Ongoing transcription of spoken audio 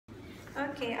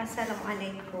Okey,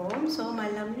 Assalamualaikum. So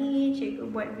malam ni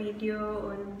cikgu buat video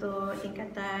untuk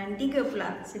tingkatan 3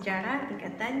 pula, sejarah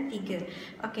tingkatan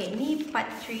 3. Okey, ni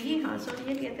part 3. So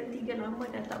dia tingkatan 3 lama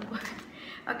dah tak buat.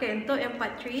 Okey, untuk yang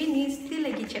part 3 ni still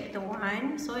lagi chapter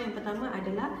 1. So yang pertama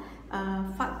adalah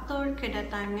faktor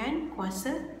kedatangan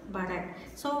kuasa Barat.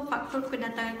 So faktor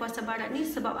kedatangan kuasa Barat ni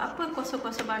sebab apa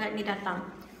kuasa-kuasa Barat ni datang?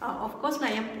 Of course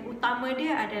lah, yang utama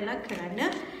dia adalah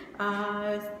kerana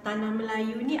tanah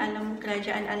Melayu ni,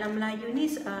 kerajaan alam Melayu ni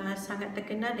sangat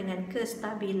terkenal dengan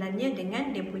kestabilannya, dengan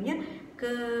dia punya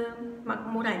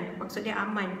kemakmuran, maksudnya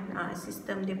aman,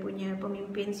 sistem dia punya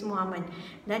pemimpin semua aman,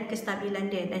 dan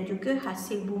kestabilan dia, dan juga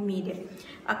hasil bumi dia.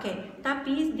 Okey,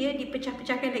 tapi dia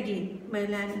dipecah-pecahkan lagi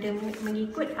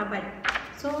mengikut abad.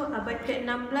 So abad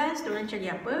ke-16 diorang cari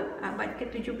apa, abad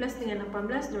ke-17 dengan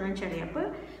 18 diorang cari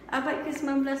apa, abad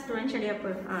ke-19 diorang cari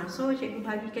apa. So cikgu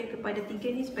bahagikan kepada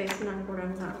 3 ni supaya senang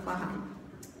korang faham.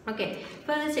 Okay,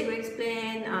 first cikgu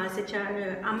explain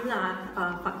secara amlah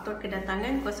faktor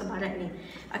kedatangan kuasa Barat ni.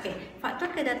 Okay,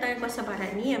 faktor kedatangan kuasa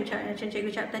Barat ni yang macam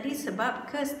cikgu cakap tadi sebab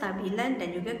kestabilan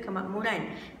dan juga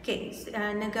kemakmuran. Okay,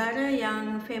 negara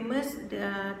yang famous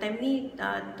time ni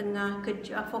tengah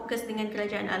fokus dengan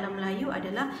kerajaan alam Melayu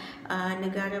adalah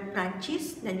negara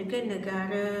Perancis dan juga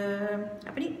negara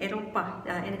Eropah.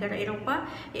 Negara Eropah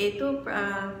iaitu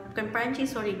bukan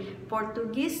Perancis,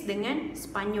 Portugis dengan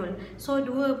Spanyol. So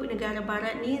dua negara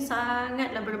barat ni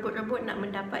sangatlah berebut-rebut nak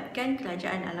mendapatkan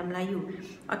kerajaan alam Melayu.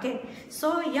 Okey,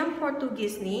 so yang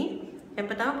Portugis ni, yang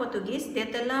pertama Portugis,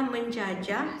 dia telah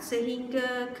menjajah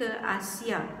sehingga ke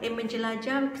Asia,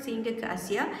 menjelajah sehingga ke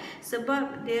Asia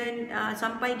sebab dia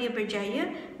sampai dia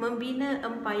berjaya membina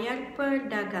empayar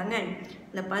perdagangan.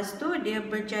 Lepas tu dia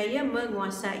berjaya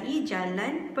menguasai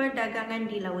jalan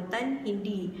perdagangan di lautan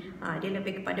Hindi. Dia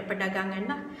lebih kepada perdagangan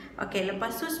lah. Okey,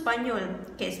 lepas tu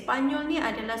Spanyol. Okey, Spanyol ni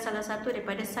adalah salah satu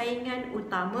daripada saingan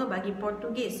utama bagi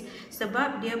Portugis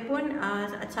sebab dia pun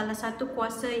salah satu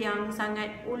kuasa yang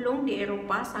sangat ulung di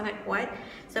Eropah, sangat kuat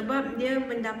sebab dia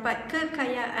mendapat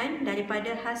kekayaan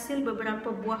daripada hasil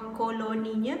beberapa buah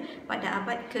koloninya pada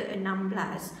abad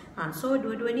ke-16. So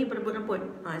dua-dua ni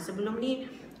berebut-rebut. Sebelum ni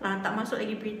tak masuk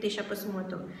lagi British apa semua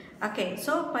tu. Okay,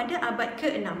 so pada abad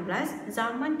ke-16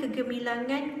 zaman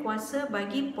kegemilangan kuasa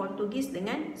bagi Portugis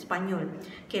dengan Spanyol.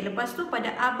 Okay, lepas tu pada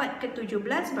abad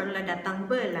ke-17 barulah datang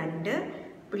Belanda,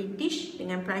 British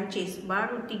dengan Perancis.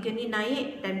 Baru tiga ni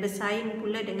naik dan bersaing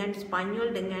pula dengan Spanyol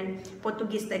dengan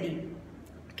Portugis tadi.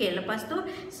 Okay, lepas tu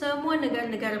semua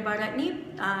negara-negara barat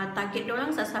ni target dorang,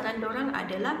 sasaran dorang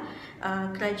adalah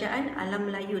kerajaan alam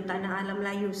Melayu, tanah alam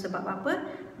Melayu. Sebab apa?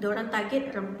 Dorang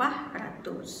target rempah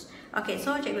ratus. Okay,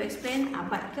 so cikgu explain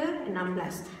abad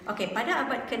ke-16. Okay, pada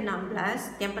abad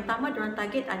ke-16 yang pertama dorang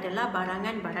target adalah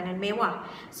barangan-barangan mewah.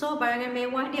 So barangan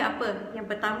mewah dia apa?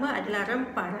 Yang pertama adalah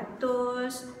rempah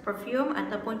ratus, perfume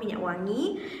ataupun minyak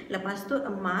wangi. Lepas tu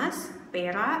emas,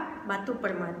 perak, batu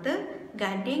permata,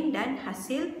 gading dan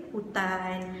hasil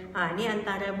hutan. Ni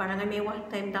antara barangan mewah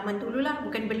time zaman dulu lah,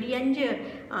 bukan belian je.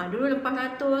 Dulu rempah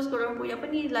ratus, korang punya apa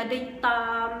ni, lada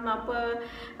hitam,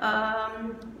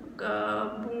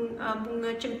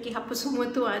 bunga cengkih apa semua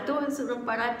tu,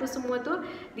 rempah ratus semua tu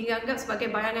dianggap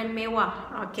sebagai barangan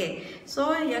mewah. Okay,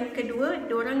 so yang kedua,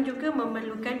 diorang juga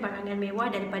memerlukan barangan mewah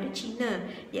daripada China,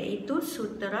 iaitu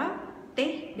sutera,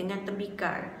 teh dengan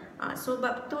tembikar.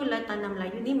 Sebab itulah tanah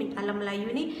Melayu ni, alam Melayu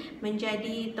ni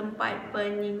menjadi tempat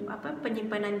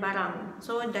penyimpanan barang.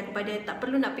 So daripada tak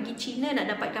perlu nak pergi China nak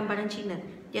dapatkan barang China,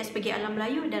 just pergi alam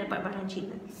Melayu dah dapat barang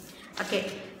China. Okay,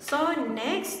 so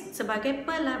next sebagai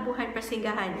pelabuhan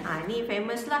persinggahan. Ni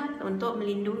famous lah untuk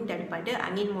melindungi daripada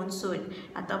angin monsun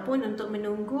ataupun untuk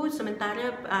menunggu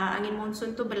sementara angin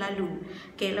monsun tu berlalu.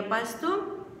 Okay, lepas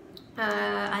tu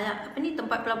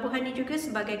tempat pelabuhan ni juga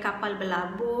sebagai kapal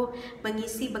berlabuh,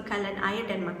 mengisi bekalan air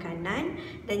dan makanan,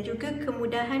 dan juga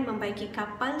kemudahan membaiki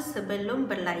kapal sebelum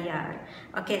berlayar.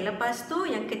 Okey, lepas tu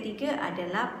yang ketiga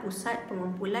adalah pusat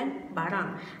pengumpulan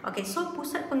barang. Okey, so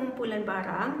pusat pengumpulan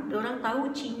barang, diorang tahu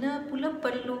China pula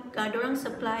perlu, diorang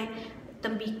supply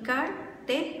tembikar,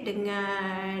 teh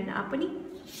dengan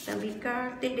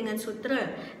tembikar, teh dengan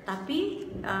sutera. Tapi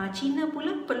China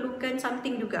pula perlukan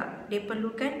something juga. Dia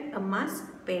perlukan emas,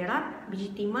 perak,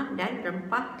 biji timah dan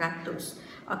rempah ratus.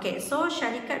 Okey, so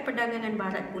syarikat perdagangan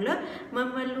barat pula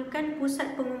memerlukan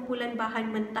pusat pengumpulan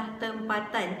bahan mentah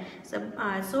tempatan.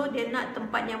 So dia nak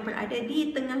tempat yang berada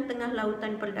di tengah-tengah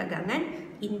lautan perdagangan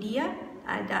India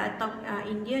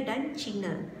India dan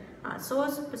China. So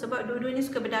sebab dua-dua ni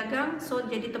suka berdagang, so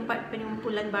jadi tempat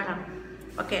pengumpulan barang.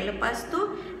 Okey, lepas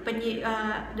tu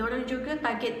diorang juga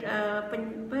target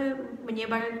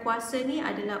penyebaran kuasa ni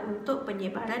adalah untuk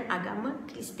penyebaran agama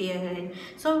Kristian.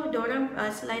 So diorang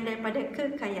selain daripada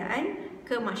kekayaan,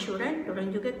 kemasyhuran, diorang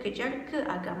juga kejar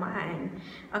keagamaan.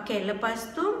 Okey,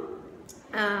 lepas tu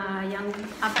yang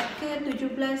abad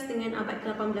ke-17 dengan abad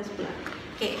ke-18 pula.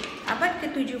 Okey, abad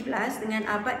ke-17 dengan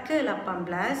abad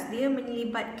ke-18 dia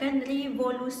melibatkan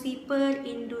revolusi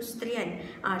perindustrian.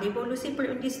 Revolusi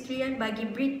perindustrian bagi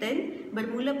Britain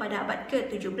bermula pada abad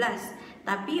ke-17.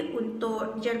 Tapi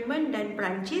untuk Jerman dan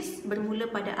Perancis bermula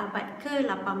pada abad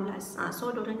ke-18.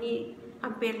 So diorang ni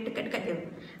hampir dekat-dekat je.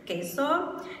 Okay,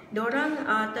 so diorang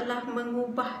telah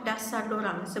mengubah dasar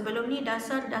diorang. Sebelum ni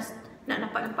dasar nak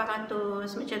dapat 400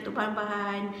 macam tu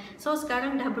bahan-bahan. So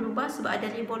sekarang dah berubah sebab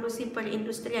ada revolusi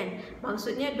perindustrian.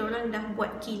 Maksudnya diorang dah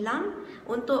buat kilang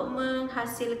untuk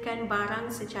menghasilkan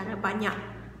barang secara banyak.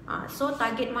 So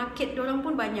target market diorang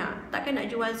pun banyak. Takkan nak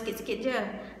jual sikit-sikit je.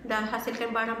 Dah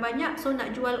hasilkan barang banyak, so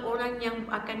nak jual orang yang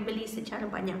akan beli secara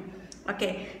banyak.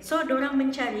 Okey, so diorang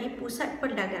mencari pusat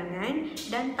perdagangan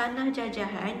dan tanah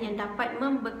jajahan yang dapat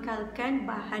membekalkan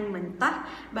bahan mentah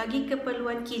bagi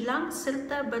keperluan kilang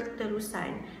serta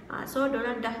berterusan. So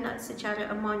diorang dah nak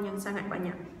secara amount yang sangat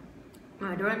banyak.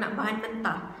 Diorang nak bahan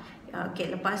mentah.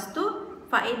 Okey, lepas tu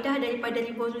faedah daripada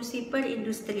revolusi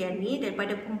perindustrian ni,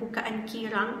 daripada pembukaan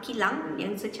kilang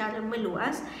yang secara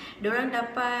meluas, diorang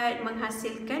dapat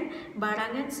menghasilkan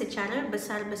barangan secara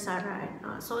besar-besaran.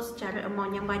 So secara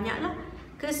amount yang banyak lah.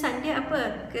 Kesan dia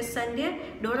apa? Kesan dia,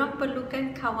 diorang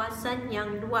perlukan kawasan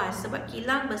yang luas sebab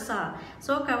kilang besar.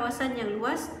 So kawasan yang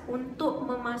luas untuk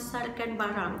memasarkan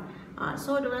barang.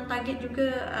 So diorang target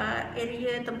juga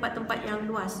area tempat-tempat yang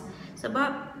luas.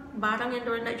 Sebab barang yang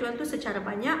diorang nak jual tu secara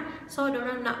banyak, so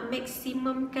diorang nak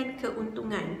maksimumkan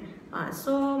keuntungan.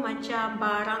 So macam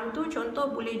barang tu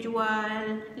contoh boleh jual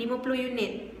 50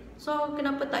 unit. So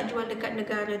kenapa tak jual dekat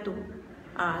negara tu?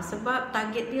 Sebab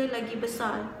target dia lagi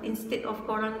besar. Instead of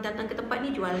korang datang ke tempat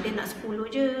ni jual dia nak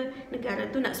 10 je, negara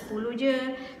tu nak 10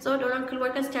 je. So diorang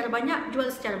keluarkan secara banyak,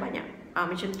 jual secara banyak.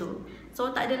 Macam tu.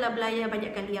 So tak adalah belayar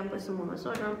banyak kali apa semua.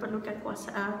 So diorang perlukan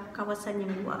kawasan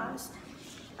yang luas.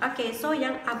 Okay, so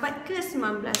yang abad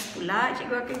ke-19 pula,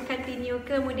 cikgu akan continue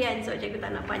kemudian. So cikgu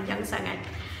tak nak panjang sangat.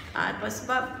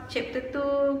 Sebab chapter tu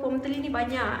form 3 ni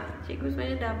banyak. Cikgu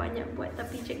sebenarnya dah banyak buat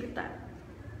tapi cikgu tak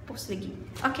post lagi.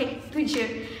 Okay, tu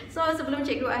je. So sebelum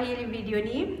cikgu akhiri video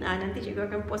ni, nanti cikgu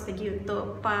akan post lagi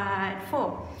untuk part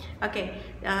 4. Okay,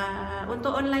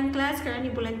 untuk online class sekarang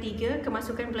ni bulan 3,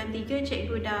 kemasukan bulan 3,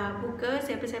 cikgu dah buka.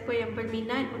 Siapa-siapa yang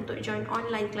berminat untuk join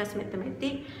online class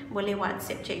matematik boleh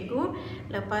WhatsApp cikgu.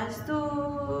 Lepas tu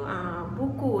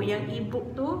buku yang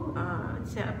e-book tu,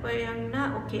 siapa yang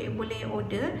nak, okay, boleh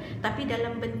order tapi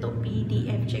dalam bentuk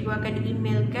PDF. Cikgu akan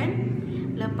emailkan.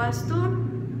 Lepas tu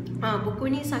buku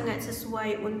ni sangat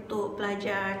sesuai untuk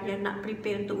pelajar yang nak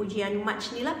prepare untuk ujian March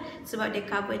ni lah. Sebab dia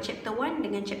cover chapter 1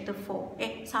 dengan chapter 4.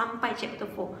 Sampai chapter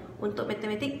 4 untuk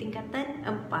matematik tingkatan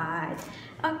 4.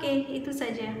 Okay, itu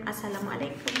saja.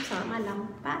 Assalamualaikum. Selamat malam.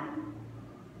 Bye.